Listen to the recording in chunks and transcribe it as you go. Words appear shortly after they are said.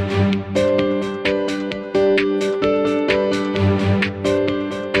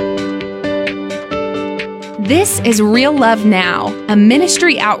This is Real Love Now, a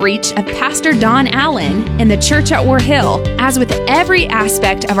ministry outreach of Pastor Don Allen in the church at War Hill. As with every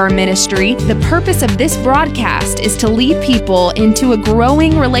aspect of our ministry, the purpose of this broadcast is to lead people into a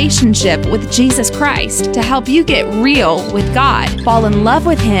growing relationship with Jesus Christ to help you get real with God, fall in love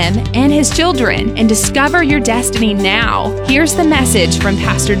with Him and His children, and discover your destiny now. Here's the message from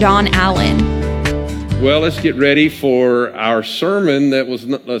Pastor Don Allen. Well, let's get ready for our sermon that was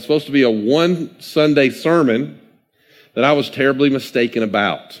supposed to be a one Sunday sermon that I was terribly mistaken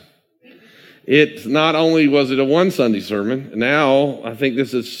about. It not only was it a one Sunday sermon, now I think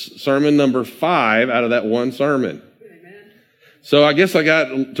this is sermon number 5 out of that one sermon. So I guess I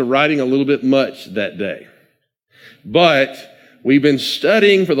got to writing a little bit much that day. But we've been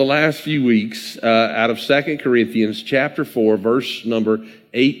studying for the last few weeks out of 2 Corinthians chapter 4, verse number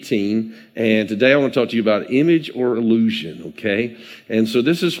 18. And today I want to talk to you about image or illusion, okay? And so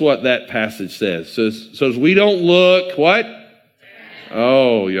this is what that passage says. So we don't look, what?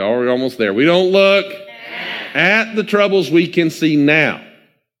 Oh, y'all are almost there. We don't look at the troubles we can see now.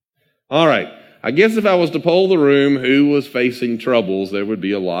 All right. I guess if I was to poll the room who was facing troubles, there would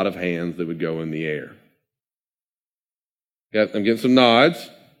be a lot of hands that would go in the air. I'm getting some nods,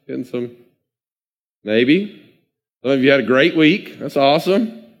 getting some maybe. Some of you had a great week. That's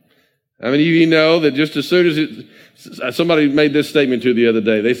awesome. How many of you know that just as soon as somebody made this statement to you the other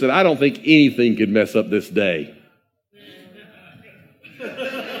day, they said, I don't think anything could mess up this day.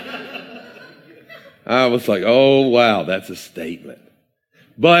 I was like, oh, wow, that's a statement.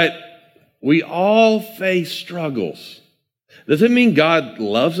 But we all face struggles. Does it mean God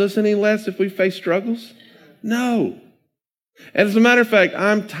loves us any less if we face struggles? No. As a matter of fact,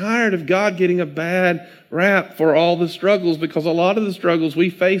 I'm tired of God getting a bad rap for all the struggles, because a lot of the struggles we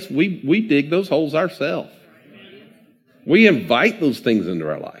face, we dig those holes ourselves. We invite those things into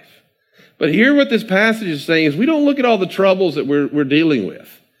our life. But here what this passage is saying is we don't look at all the troubles that we're dealing with,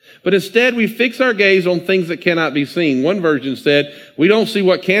 but instead we fix our gaze on things that cannot be seen. One version said, we don't see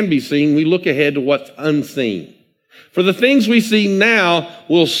what can be seen, we look ahead to what's unseen. For the things we see now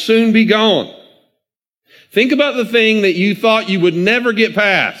will soon be gone. Think about the thing that you thought you would never get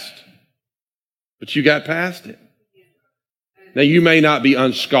past, but you got past it. Now, you may not be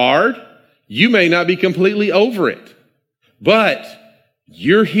unscarred. You may not be completely over it, but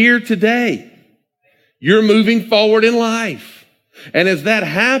you're here today. You're moving forward in life. And as that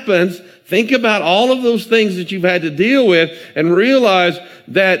happens, think about all of those things that you've had to deal with and realize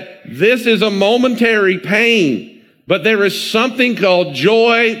that this is a momentary pain, but there is something called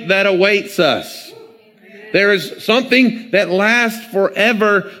joy that awaits us. There is something that lasts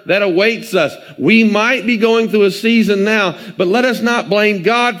forever that awaits us. We might be going through a season now, but let us not blame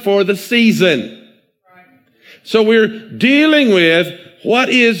God for the season. So we're dealing with what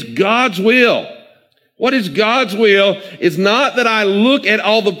is God's will. What is God's will is not that I look at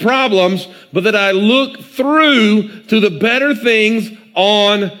all the problems, but that I look through to the better things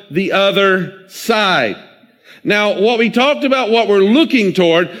on the other side. Now, what we talked about, what we're looking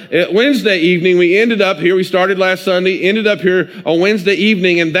toward, Wednesday evening, we ended up here, we started last Sunday, ended up here on Wednesday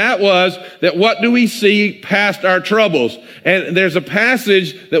evening, and that was that what do we see past our troubles? And there's a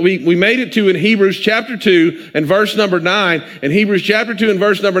passage that we made it to in Hebrews chapter 2 and verse number 9, and Hebrews chapter 2 and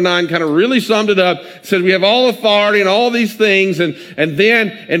verse number 9 kind of really summed it up. It said we have all authority and all these things, and then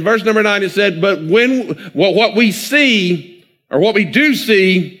in verse number 9 it said, but what we see, or what we do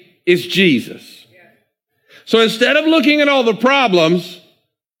see, is Jesus. So instead of looking at all the problems,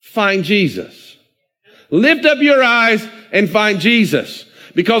 find Jesus. Lift up your eyes and find Jesus.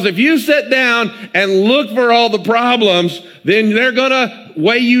 Because if you sit down and look for all the problems, then they're going to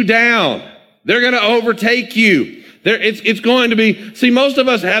weigh you down. They're going to overtake you. It's going to be, see, most of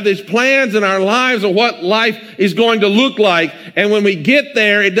us have these plans in our lives of what life is going to look like. And when we get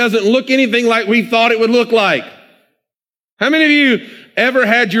there, it doesn't look anything like we thought it would look like. How many of you ever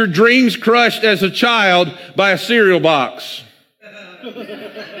had your dreams crushed as a child by a cereal box?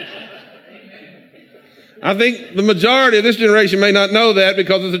 I think the majority of this generation may not know that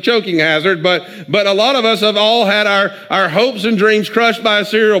because it's a choking hazard, but a lot of us have all had our hopes and dreams crushed by a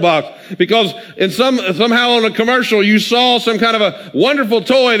cereal box because somehow on a commercial you saw some kind of a wonderful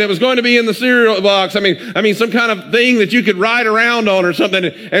toy that was going to be in the cereal box. I mean some kind of thing that you could ride around on or something.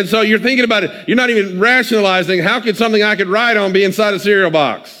 And so you're thinking about it. You're not even rationalizing, how could something I could ride on be inside a cereal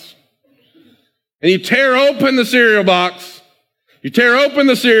box? And you tear open the cereal box. You tear open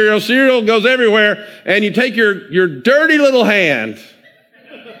the cereal goes everywhere, and you take your dirty little hand.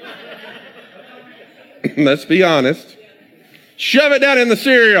 Let's be honest. Shove it down in the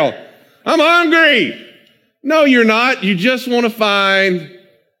cereal. I'm hungry. No, you're not. You just want to find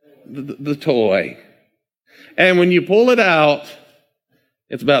the toy. And when you pull it out,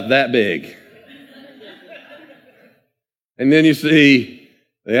 it's about that big. And then you see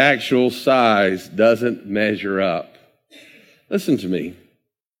the actual size doesn't measure up. Listen to me.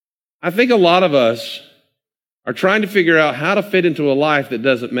 I think a lot of us are trying to figure out how to fit into a life that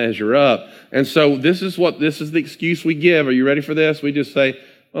doesn't measure up. And so this is the excuse we give. Are you ready for this? We just say,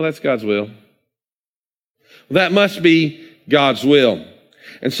 well, that's God's will. That must be God's will.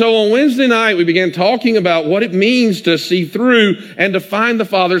 And so on Wednesday night, we began talking about what it means to see through and to find the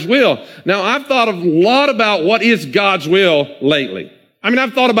Father's will. Now, I've thought a lot about what is God's will lately.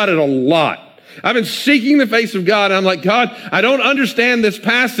 I've thought about it a lot. I've been seeking the face of God, and I'm like, God, I don't understand this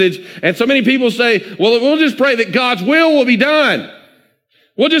passage. And so many people say, well, we'll just pray that God's will be done.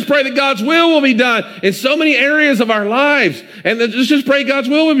 We'll just pray that God's will be done in so many areas of our lives. And let's just pray God's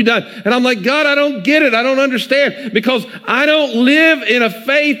will be done. And I'm like, God, I don't get it. I don't understand, because I don't live in a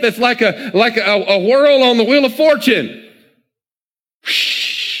faith that's like a whirl on the wheel of fortune.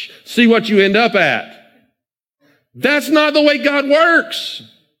 See what you end up at. That's not the way God works.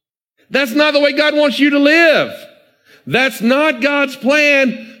 That's not the way God wants you to live. That's not God's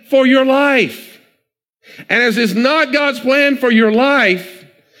plan for your life. And as it's not God's plan for your life,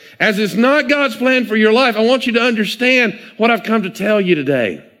 I want you to understand what I've come to tell you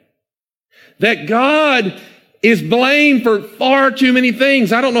today. That God is blamed for far too many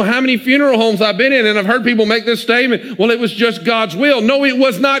things. I don't know how many funeral homes I've been in, and I've heard people make this statement, well, it was just God's will. No, it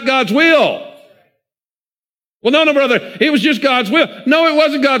was not God's will. Well, no, brother, it was just God's will. No, it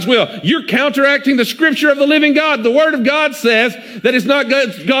wasn't God's will. You're counteracting the scripture of the living God. The word of God says that it's not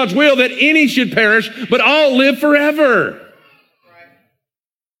God's will that any should perish, but all live forever.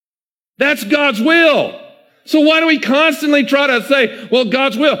 That's God's will. So why do we constantly try to say, well,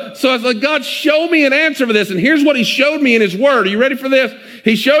 God's will? So I was like, God, show me an answer for this. And here's what he showed me in his word. Are you ready for this?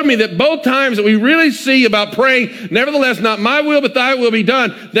 He showed me that both times that we really see about praying, nevertheless, not my will, but thy will be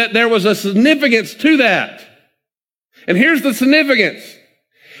done, that there was a significance to that. And here's the significance.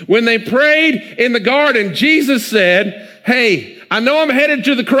 When they prayed in the garden, Jesus said, hey, I know I'm headed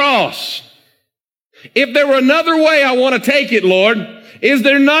to the cross. If there were another way, I want to take it, Lord. Is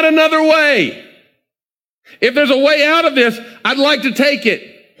there not another way? If there's a way out of this, I'd like to take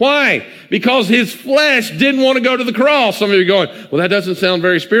it. Why? Because his flesh didn't want to go to the cross. Some of you are going, well, that doesn't sound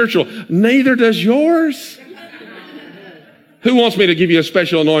very spiritual. Neither does yours. Who wants me to give you a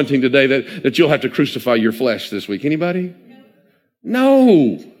special anointing today that you'll have to crucify your flesh this week? Anybody?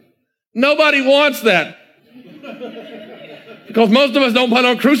 No. Nobody wants that. Because most of us don't plan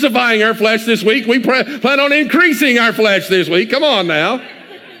on crucifying our flesh this week. We plan on increasing our flesh this week. Come on now.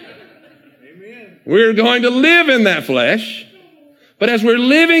 Amen. We're going to live in that flesh. But as we're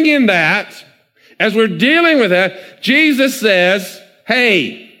living in that, as we're dealing with that, Jesus says,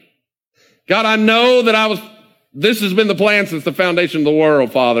 hey, God, I know that this has been the plan since the foundation of the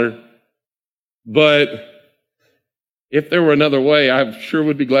world, Father. But if there were another way, I sure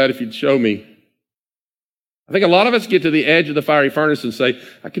would be glad if you'd show me. I think a lot of us get to the edge of the fiery furnace and say,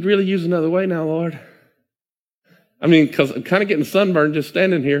 I could really use another way now, Lord. Because I'm kind of getting sunburned just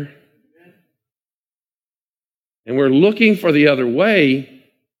standing here. And we're looking for the other way.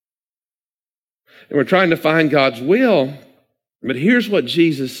 And we're trying to find God's will. But here's what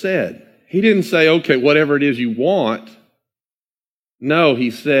Jesus said. He didn't say, okay, whatever it is you want. No,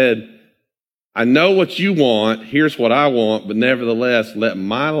 he said, I know what you want. Here's what I want. But nevertheless, let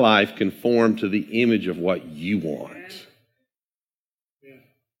my life conform to the image of what you want. I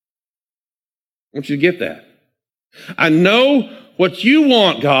want you to get that. I know what you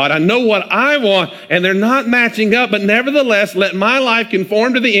want, God. I know what I want, and they're not matching up, but nevertheless, let my life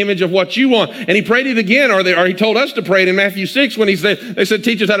conform to the image of what you want. And he prayed it again, or he told us to pray it in Matthew 6 when they said,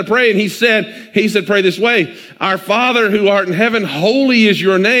 teach us how to pray. And he said, pray this way. Our Father who art in heaven, holy is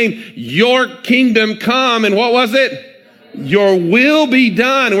your name. Your kingdom come. And what was it? Your will be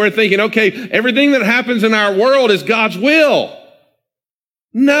done. And we're thinking, okay, everything that happens in our world is God's will.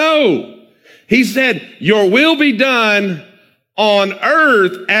 No. He said, your will be done on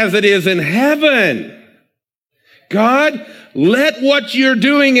earth as it is in heaven. God, let what you're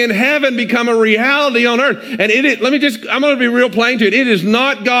doing in heaven become a reality on earth. And I'm going to be real plain to you. It is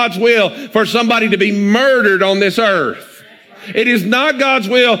not God's will for somebody to be murdered on this earth. It is not God's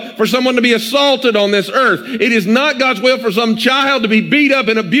will for someone to be assaulted on this earth. It is not God's will for some child to be beat up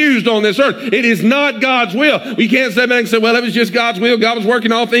and abused on this earth. It is not God's will. We can't sit back and say, well, it was just God's will. God was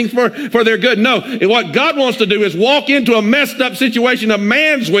working all things for their good. No, what God wants to do is walk into a messed up situation of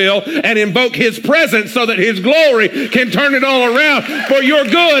man's will and invoke his presence so that his glory can turn it all around for your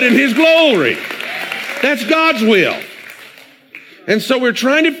good and his glory. That's God's will. And so we're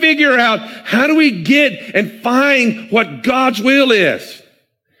trying to figure out, how do we get and find what God's will is?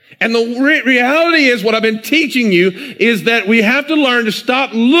 And the reality is, what I've been teaching you is that we have to learn to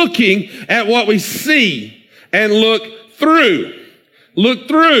stop looking at what we see and look through. Look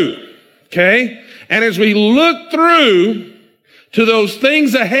through. Okay? And as we look through to those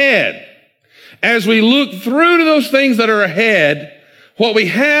things ahead, as we look through to those things that are ahead, what we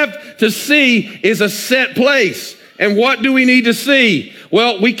have to see is a set place. And what do we need to see?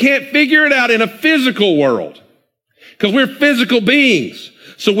 Well, we can't figure it out in a physical world because we're physical beings.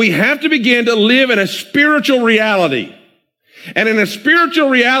 So we have to begin to live in a spiritual reality. And in a spiritual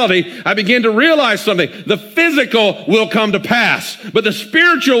reality, I begin to realize something. The physical will come to pass, but the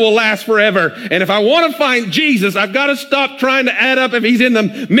spiritual will last forever. And if I want to find Jesus, I've got to stop trying to add up if he's in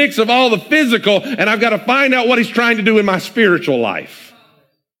the mix of all the physical, and I've got to find out what he's trying to do in my spiritual life.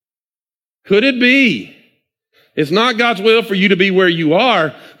 Could it be? It's not God's will for you to be where you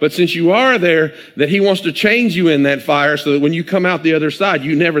are, but since you are there, that he wants to change you in that fire so that when you come out the other side,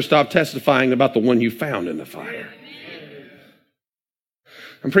 you never stop testifying about the one you found in the fire.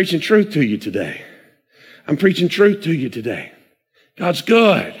 I'm preaching truth to you today. I'm preaching truth to you today. God's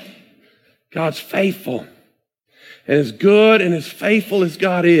good. God's faithful. And as good and as faithful as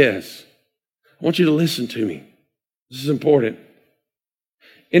God is, I want you to listen to me. This is important.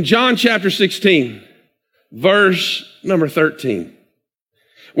 In John chapter 16, verse number 13.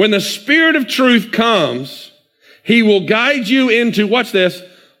 When the Spirit of truth comes, he will guide you into, watch this,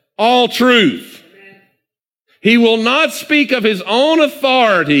 all truth. He will not speak of his own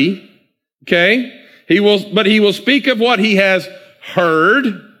authority, okay? But he will speak of what he has heard,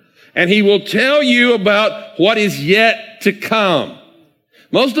 and he will tell you about what is yet to come.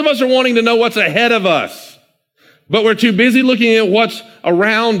 Most of us are wanting to know what's ahead of us, but we're too busy looking at what's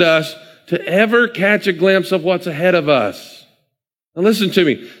around us to ever catch a glimpse of what's ahead of us. Now listen to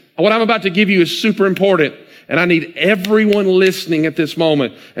me. What I'm about to give you is super important, and I need everyone listening at this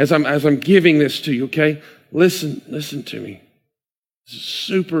moment as I'm giving this to you, okay? Listen to me. This is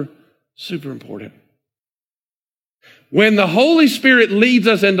super, super important. When the Holy Spirit leads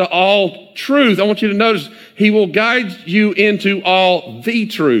us into all truth, I want you to notice he will guide you into all the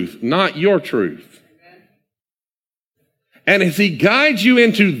truth, not your truth. And as he guides you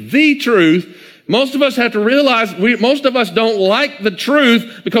into the truth, most of us have to realize most of us don't like the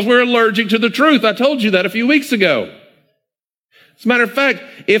truth because we're allergic to the truth. I told you that a few weeks ago. As a matter of fact,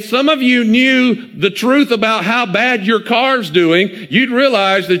 if some of you knew the truth about how bad your car's doing, you'd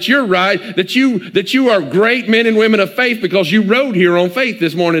realize that you're right, that you are great men and women of faith because you rode here on faith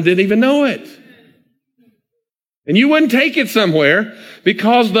this morning and didn't even know it. And you wouldn't take it somewhere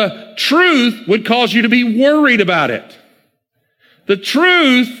because the truth would cause you to be worried about it. The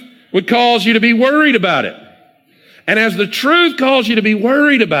truth would cause you to be worried about it. And as the truth calls you to be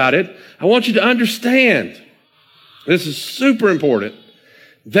worried about it, I want you to understand, this is super important,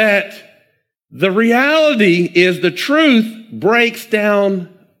 that the reality is the truth breaks down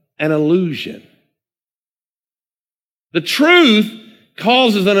an illusion. The truth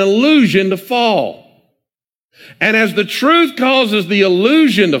causes an illusion to fall. And as the truth causes the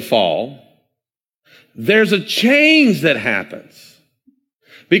illusion to fall, there's a change that happens.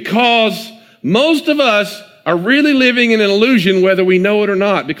 Because most of us are really living in an illusion whether we know it or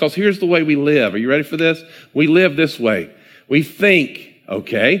not, because here's the way we live. Are you ready for this? We live this way. We think,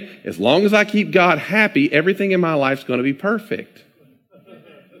 okay, as long as I keep God happy, everything in my life's going to be perfect.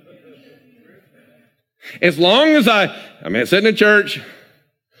 As long as I'm sitting in church,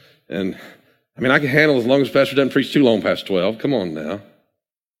 and I can handle as long as Pastor doesn't preach too long past 12. Come on now.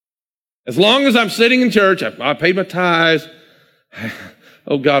 As long as I'm sitting in church, I paid my tithes.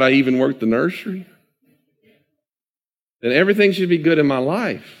 Oh God, I even worked the nursery. Then everything should be good in my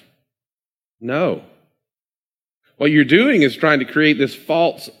life. No. What you're doing is trying to create this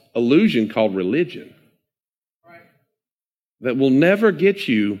false illusion called religion that will never get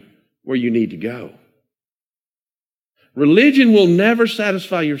you where you need to go. Religion will never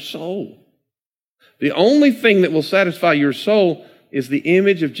satisfy your soul. The only thing that will satisfy your soul is the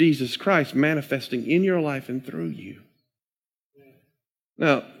image of Jesus Christ manifesting in your life and through you.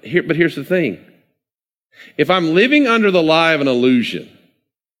 Now, here's the thing. If I'm living under the lie of an illusion,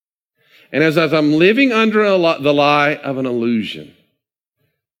 and as I'm living under the lie of an illusion,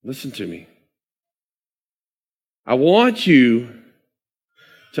 listen to me. I want you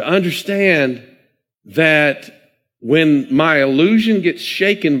to understand that when my illusion gets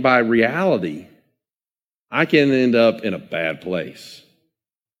shaken by reality, I can end up in a bad place.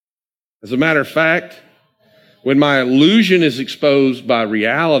 As a matter of fact, when my illusion is exposed by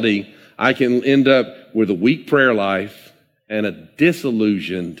reality, I can end up with a weak prayer life and a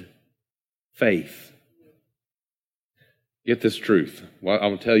disillusioned faith. Get this truth. Well, I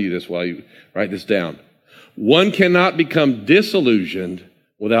will tell you this while you write this down. One cannot become disillusioned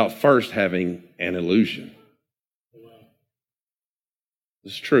without first having an illusion.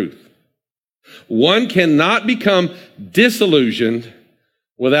 It's truth. One cannot become disillusioned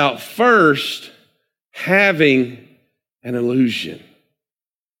without first having an illusion.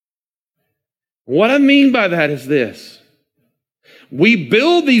 What I mean by that is this. We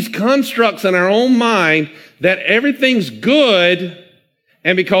build these constructs in our own mind that everything's good,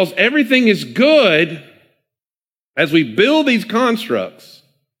 and because everything is good, as we build these constructs,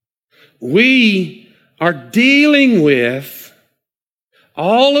 we are dealing with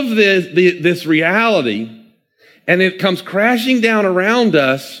all of this reality, and it comes crashing down around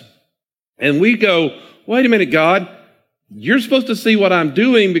us, and we go, wait a minute, God, you're supposed to see what I'm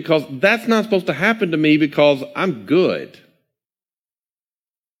doing because that's not supposed to happen to me because I'm good.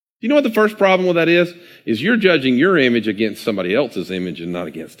 You know what the first problem with that is? Is you're judging your image against somebody else's image and not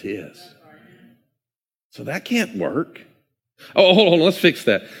against his. So that can't work. Oh, hold on, let's fix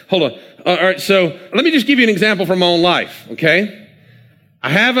that. Hold on. All right, so let me just give you an example from my own life, okay? I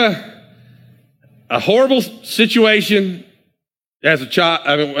have a horrible situation as a child,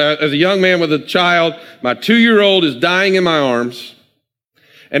 as a young man with a child. My 2-year-old is dying in my arms.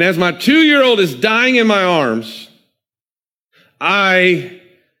 And as my 2-year-old is dying in my arms, I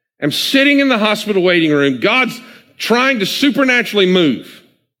am sitting in the hospital waiting room. God's trying to supernaturally move.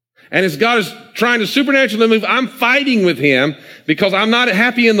 And as God is trying to supernaturally move, I'm fighting with him because I'm not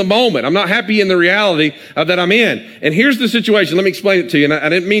happy in the moment. I'm not happy in the reality that I'm in. And here's the situation. Let me explain it to you. And I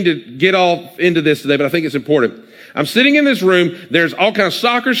didn't mean to get all into this today, but I think it's important. I'm sitting in this room. There's all kinds of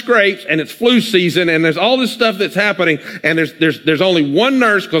soccer scrapes, and it's flu season, and there's all this stuff that's happening. And there's only one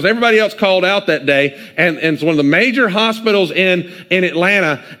nurse because everybody else called out that day. And it's one of the major hospitals in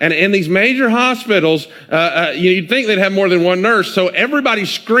Atlanta. And in these major hospitals, you'd think they'd have more than one nurse. So everybody's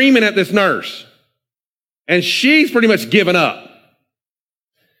screaming at this nurse, and she's pretty much given up.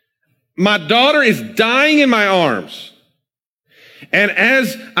 My daughter is dying in my arms. And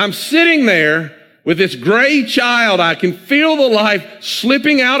as I'm sitting there with this gray child, I can feel the life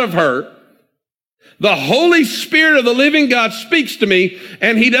slipping out of her. The Holy Spirit of the living God speaks to me,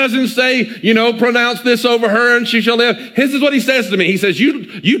 and he doesn't say, pronounce this over her and she shall live. This is what he says to me. He says,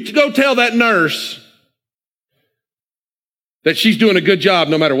 you go tell that nurse that she's doing a good job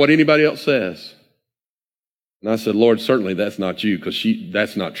no matter what anybody else says. And I said, Lord, certainly that's not you, because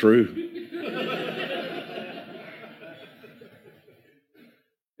that's not true.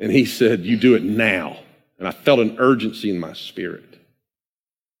 And he said, you do it now. And I felt an urgency in my spirit.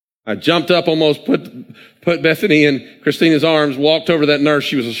 I jumped up, almost put Bethany in Christina's arms, walked over to that nurse.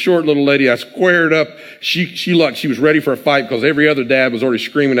 She was a short little lady. I squared up. She looked, she was ready for a fight because every other dad was already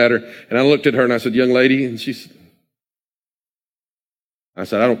screaming at her. And I looked at her and I said, young lady, and I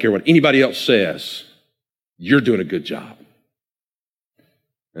said, I don't care what anybody else says. You're doing a good job.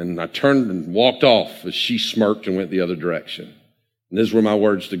 And I turned and walked off as she smirked and went the other direction. And these were my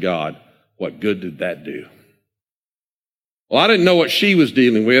words to God. What good did that do? Well, I didn't know what she was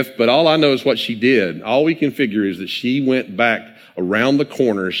dealing with, but all I know is what she did. All we can figure is that she went back around the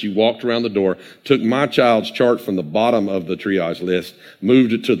corner. She walked around the door, took my child's chart from the bottom of the triage list,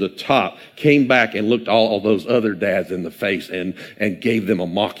 moved it to the top, came back and looked all those other dads in the face and gave them a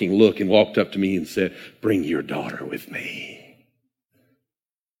mocking look and walked up to me and said, bring your daughter with me.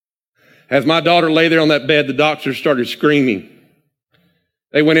 As my daughter lay there on that bed, the doctors started screaming.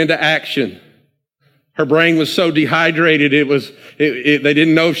 They went into action. Her brain was so dehydrated, they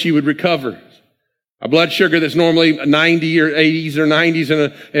didn't know if she would recover. A blood sugar that's normally 90 or 80s or 90s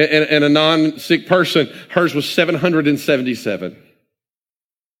in a non-sick person, hers was 777.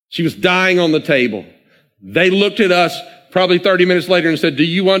 She was dying on the table. They looked at us probably 30 minutes later and said, do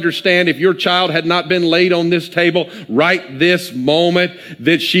you understand if your child had not been laid on this table right this moment,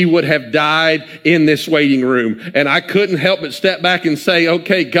 that she would have died in this waiting room? And I couldn't help but step back and say,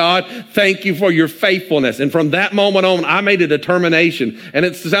 okay, God, thank you for your faithfulness. And from that moment on, I made a determination, and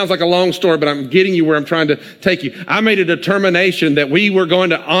it sounds like a long story, but I'm getting you where I'm trying to take you. I made a determination that we were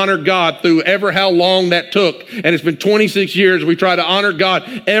going to honor God through ever how long that took. And it's been 26 years. We try to honor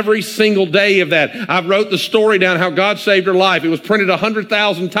God every single day of that. I wrote the story down how God saved her life. It was printed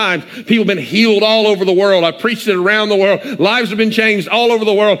 100,000 times. People have been healed all over the world. I preached it around the world. Lives have been changed all over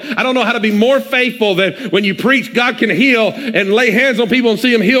the world. I don't know how to be more faithful than when you preach God can heal and lay hands on people and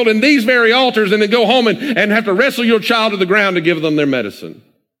see them healed in these very altars, and then go home and have to wrestle your child to the ground to give them their medicine.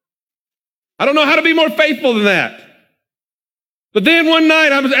 I don't know how to be more faithful than that. But then one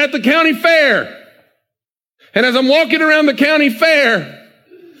night I was at the county fair, And as I'm walking around the county fair,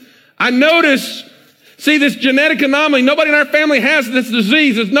 I notice, see this genetic anomaly. Nobody in our family has this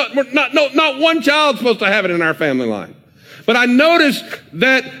disease. It's not one child supposed to have it in our family line. But I noticed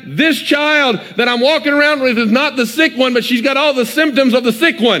that this child that I'm walking around with is not the sick one, but she's got all the symptoms of the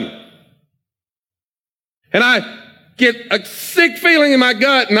sick one. And I get a sick feeling in my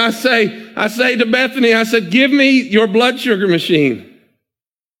gut, and I say to Bethany, I said, give me your blood sugar machine.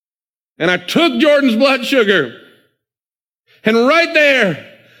 And I took Jordan's blood sugar. And right there,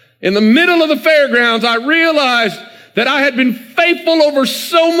 in the middle of the fairgrounds, I realized that I had been faithful over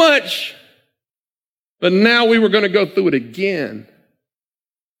so much, but now we were going to go through it again.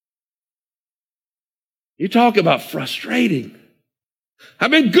 You talk about frustrating.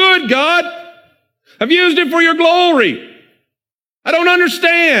 I've been good, God. I've used it for your glory. I don't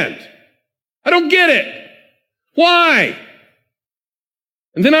understand. I don't get it. Why?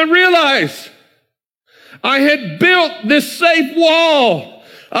 And then I realized I had built this safe wall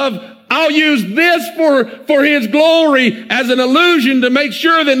of I'll use this for his glory as an illusion to make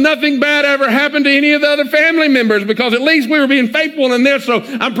sure that nothing bad ever happened to any of the other family members, because at least we were being faithful in this. So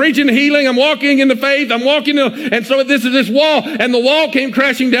I'm preaching healing. I'm walking in the faith. And so this is this wall, and the wall came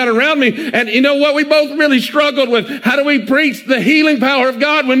crashing down around me. And you know what? We both really struggled with how do we preach the healing power of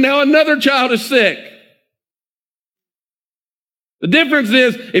God when now another child is sick? The difference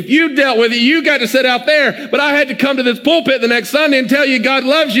is, if you dealt with it, you got to sit out there. But I had to come to this pulpit the next Sunday and tell you God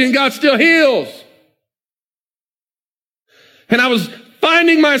loves you and God still heals. And I was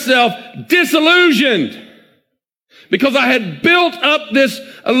finding myself disillusioned because I had built up this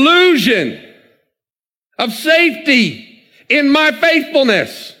illusion of safety in my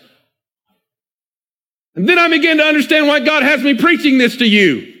faithfulness. And then I began to understand why God has me preaching this to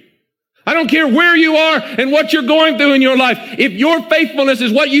you. I don't care where you are and what you're going through in your life. If your faithfulness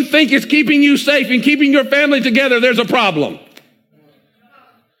is what you think is keeping you safe and keeping your family together, there's a problem.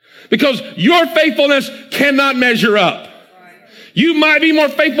 Because your faithfulness cannot measure up. You might be more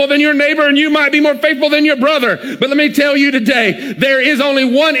faithful than your neighbor, and you might be more faithful than your brother. But let me tell you today, there is only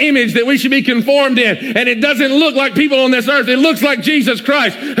one image that we should be conformed in, and it doesn't look like people on this earth. It looks like Jesus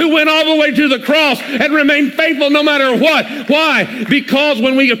Christ, who went all the way to the cross and remained faithful no matter what. Why? Because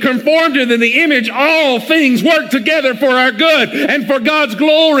when we are conformed to the image, all things work together for our good and for God's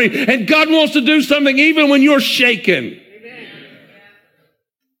glory. And God wants to do something even when you're shaken.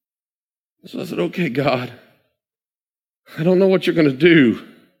 So I said, okay, God, I don't know what you're going to do,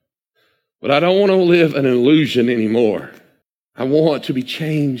 but I don't want to live an illusion anymore. I want to be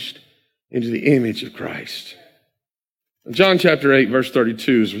changed into the image of Christ. In John chapter 8, verse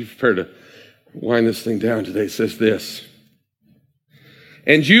 32, as we prepare to wind this thing down today, it says this: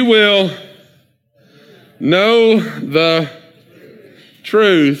 and you will know the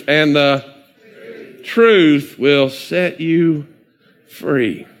truth, and the truth will set you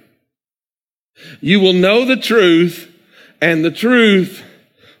free. You will know the truth, and the truth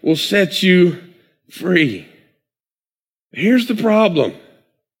will set you free. Here's the problem.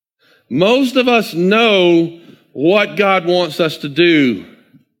 Most of us know what God wants us to do.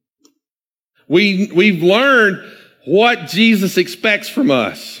 We've learned what Jesus expects from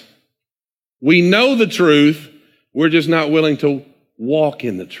us. We know the truth. We're just not willing to walk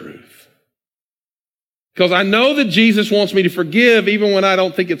in the truth. Because I know that Jesus wants me to forgive even when I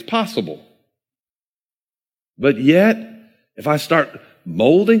don't think it's possible. But yet, if I start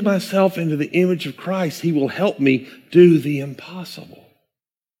molding myself into the image of Christ, he will help me do the impossible.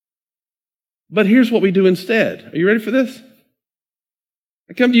 But here's what we do instead. Are you ready for this?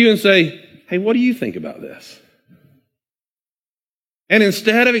 I come to you and say, hey, what do you think about this? And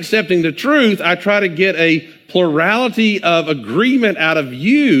instead of accepting the truth, I try to get a plurality of agreement out of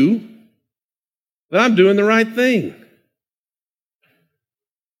you that I'm doing the right thing.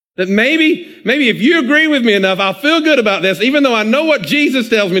 That maybe if you agree with me enough, I'll feel good about this, even though I know what Jesus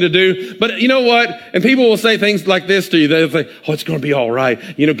tells me to do. But you know what? And people will say things like this to you. They'll say, oh, it's going to be all right.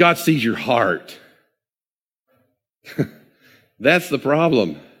 You know, God sees your heart. That's the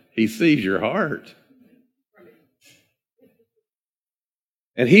problem. He sees your heart.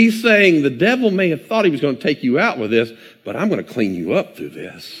 And he's saying the devil may have thought he was going to take you out with this, but I'm going to clean you up through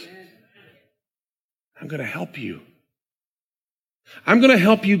this. I'm going to help you. I'm going to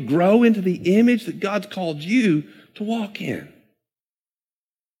help you grow into the image that God's called you to walk in.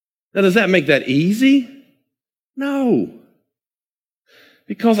 Now, does that make that easy? No.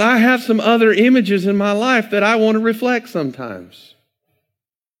 Because I have some other images in my life that I want to reflect sometimes.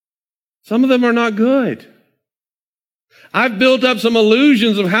 Some of them are not good. I've built up some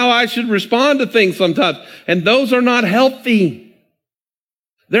illusions of how I should respond to things sometimes, and those are not healthy.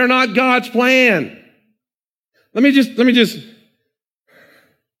 They're not God's plan. Let me just,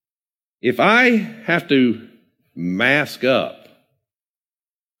 if I have to mask up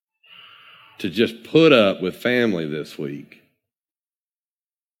to just put up with family this week,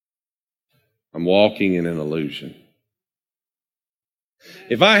 I'm walking in an illusion.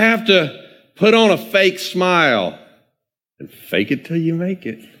 If I have to put on a fake smile and fake it till you make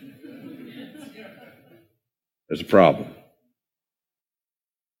it, there's a problem.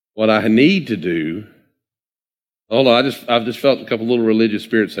 What I need to do, hold on, I've just felt a couple little religious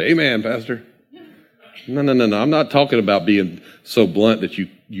spirits say, amen, Pastor. No. I'm not talking about being so blunt that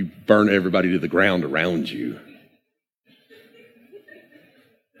you burn everybody to the ground around you.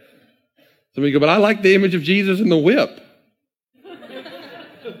 Somebody go, but I like the image of Jesus in the whip.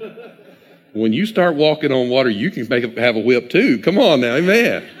 When you start walking on water, you can have a whip too. Come on now,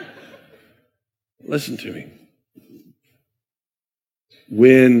 amen. Listen to me.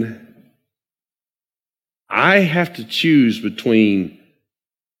 When I have to choose between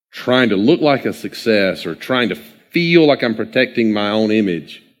trying to look like a success or trying to feel like I'm protecting my own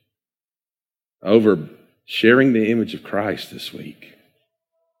image over sharing the image of Christ this week,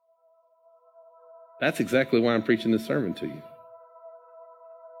 that's exactly why I'm preaching this sermon to you.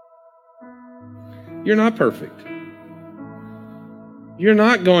 You're not perfect. You're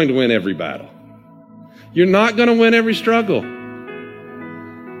not going to win every battle. You're not going to win every struggle.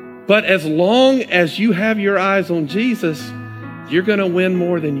 But as long as you have your eyes on Jesus, you're going to win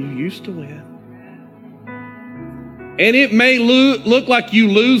more than you used to win. And it may look like you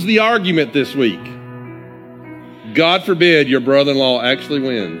lose the argument this week. God forbid your brother-in-law actually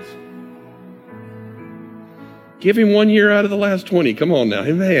wins. Give him 1 year out of the last 20. Come on now,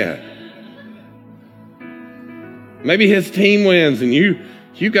 amen. Maybe his team wins and you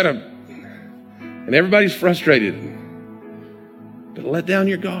got to, and everybody's frustrated. But let down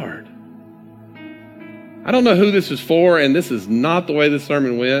your guard. I don't know who this is for, and this is not the way this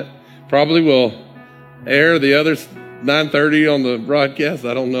sermon went. Probably will air the other 9:30 on the broadcast.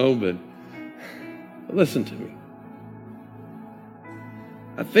 I don't know, but listen to me.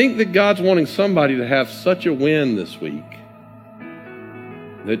 I think that God's wanting somebody to have such a win this week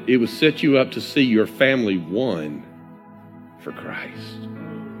that it would set you up to see your family won for Christ.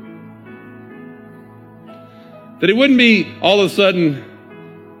 That it wouldn't be all of a sudden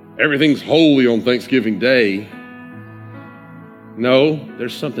everything's holy on Thanksgiving Day. No,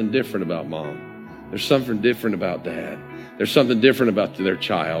 there's something different about mom. There's something different about dad. There's something different about their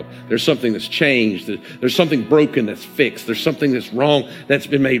child. There's something that's changed. There's something broken that's fixed. There's something that's wrong that's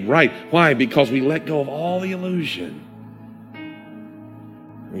been made right. Why? Because we let go of all the illusion.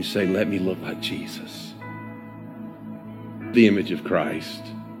 We say, let me look like Jesus. The image of Christ.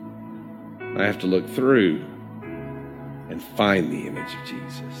 I have to look through and find the image of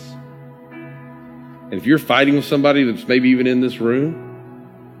Jesus. And if you're fighting with somebody that's maybe even in this room,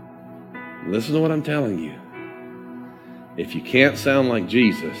 listen to what I'm telling you. If you can't sound like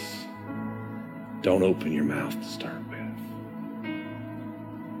Jesus, don't open your mouth to start with.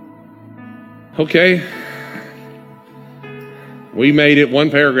 Okay. We made it one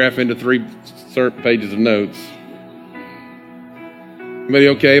paragraph into 3 pages of notes. Anybody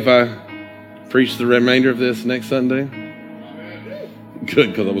okay if I preach the remainder of this next Sunday?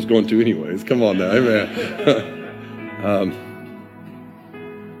 Good, because I was going to anyways. Come on now, amen.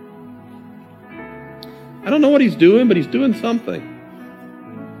 I don't know what he's doing, but he's doing something.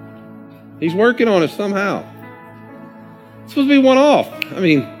 He's working on us somehow. It's supposed to be one-off. I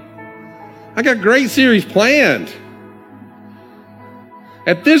mean, I got a great series planned.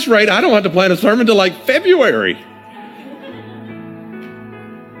 At this rate, I don't have to plan a sermon till like February.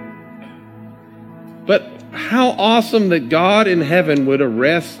 But how awesome that God in heaven would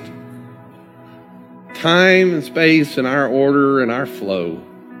arrest time and space and our order and our flow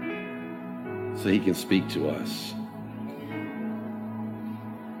so he can speak to us.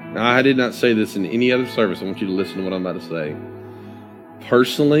 Now, I did not say this in any other service. I want you to listen to what I'm about to say.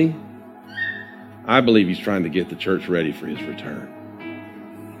 Personally, I believe he's trying to get the church ready for his return.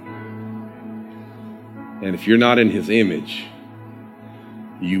 And if you're not in his image,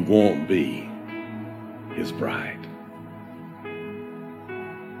 you won't be his bride.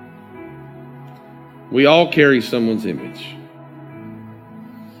 We all carry someone's image.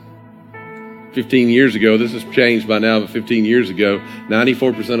 15 years ago, this has changed by now, but 15 years ago,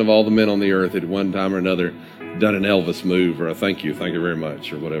 94% of all the men on the earth had one time or another done an Elvis move or a thank you very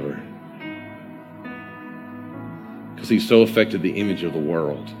much or whatever. Because he so affected the image of the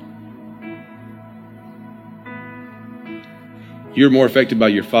world. You're more affected by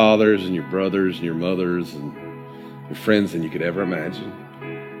your fathers and your brothers and your mothers and your friends than you could ever imagine.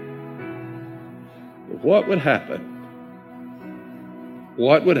 what would happen?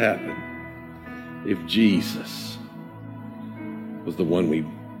 What would happen if Jesus was the one we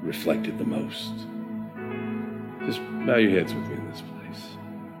reflected the most? Just bow your heads with me in this place.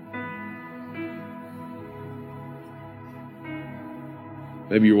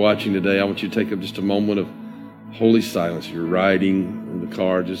 Maybe you're watching today. I want you to take up just a moment of holy silence. You're riding in the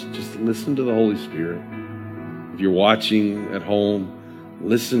car. Just listen to the Holy Spirit. If you're watching at home,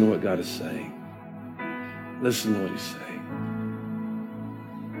 listen to what God is saying. Listen to what He's saying.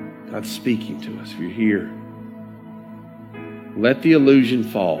 God's speaking to us. If you're here, let the illusion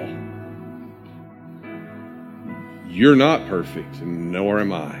fall. You're not perfect, and nor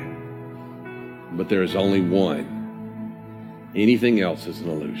am I. But there is only one. Anything else is an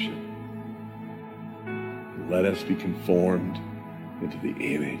illusion. Let us be conformed into the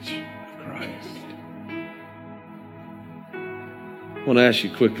image of Christ. I want to ask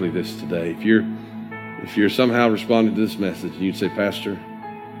you quickly this today. If you're somehow responding to this message and you'd say, Pastor,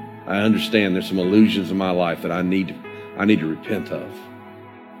 I understand there's some illusions in my life that I need to repent of.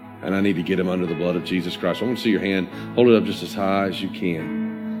 And I need to get them under the blood of Jesus Christ. I want to see your hand. Hold it up just as high as you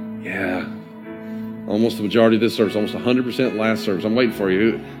can. Yeah. Almost the majority of this service, almost 100% last service. I'm waiting for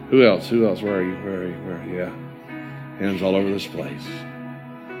you. Who else? Who else? Where are you? Where are you? Where are you? Yeah. Hands all over this place.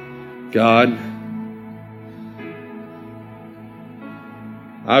 God,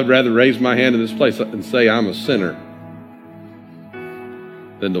 I'd rather raise my hand in this place and say I'm a sinner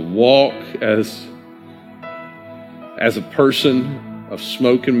than to walk as a person of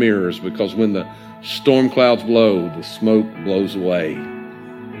smoke and mirrors, because when the storm clouds blow, the smoke blows away.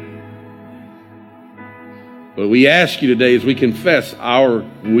 But we ask you today as we confess our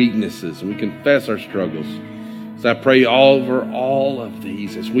weaknesses and we confess our struggles. So I pray over all of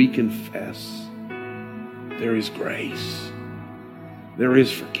these as we confess, there is grace. There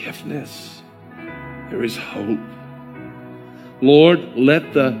is forgiveness. There is hope. Lord,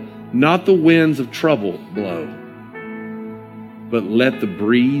 let not the winds of trouble blow, but let the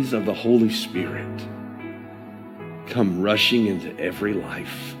breeze of the Holy Spirit come rushing into every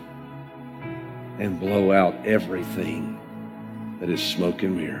life and blow out everything that is smoke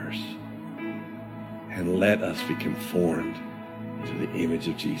and mirrors. And let us be conformed to the image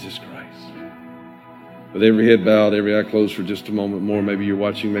of Jesus Christ. With every head bowed, every eye closed for just a moment more, maybe you're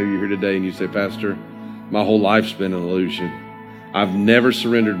watching, maybe you're here today and you say, Pastor, my whole life's been an illusion. I've never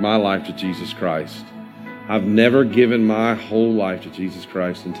surrendered my life to Jesus Christ. I've never given my whole life to Jesus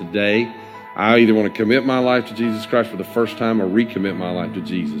Christ. And today, I either want to commit my life to Jesus Christ for the first time or recommit my life to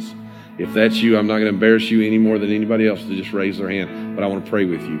Jesus. If that's you, I'm not going to embarrass you any more than anybody else to just raise their hand. But I want to pray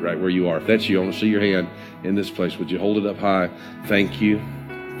with you right where you are. If that's you, I want to see your hand in this place. Would you hold it up high? Thank you.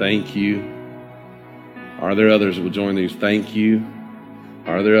 Thank you. Are there others that will join these? Thank you.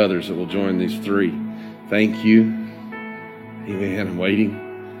 Are there others that will join these three? Thank you. Amen. I'm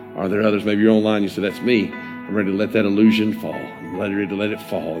waiting. Are there others? Maybe you're online. You say, that's me. I'm ready to let that illusion fall. I'm ready to let it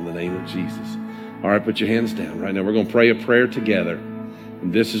fall in the name of Jesus. All right, put your hands down right now. We're going to pray a prayer together.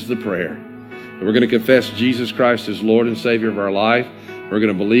 And this is the prayer. And we're going to confess Jesus Christ as Lord and Savior of our life. We're going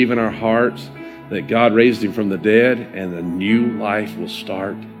to believe in our hearts that God raised Him from the dead and a new life will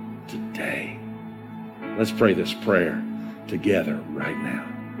start today. Let's pray this prayer together right now.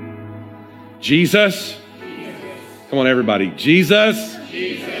 Jesus. Come on, everybody. Jesus.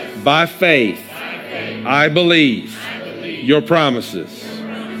 By faith, I believe your promises.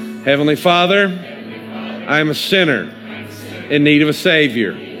 Heavenly Father, I am a sinner in need of a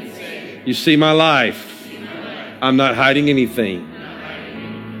Savior. You see my life. I'm not hiding anything.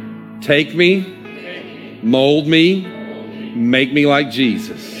 Take me, mold me, make me like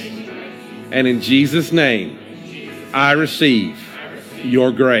Jesus. And in Jesus' name, I receive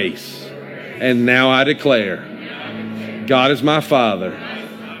your grace. And now I declare, God is my Father,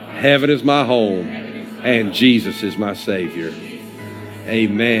 heaven is my home, and Jesus is my Savior.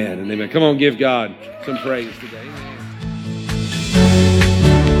 Amen and amen. Come on, give God some praise today.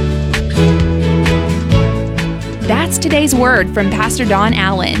 That's today's word from Pastor Don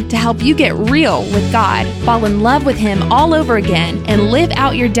Allen to help you get real with God, fall in love with Him all over again, and live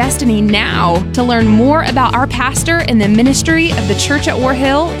out your destiny now. To learn more about our pastor and the ministry of the Church at War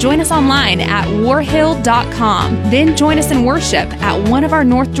Hill, join us online at warhill.com. Then join us in worship at one of our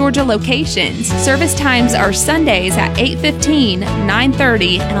North Georgia locations. Service times are Sundays at 8:15,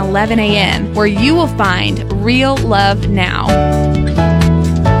 9:30, and 11 a.m., where you will find real love now.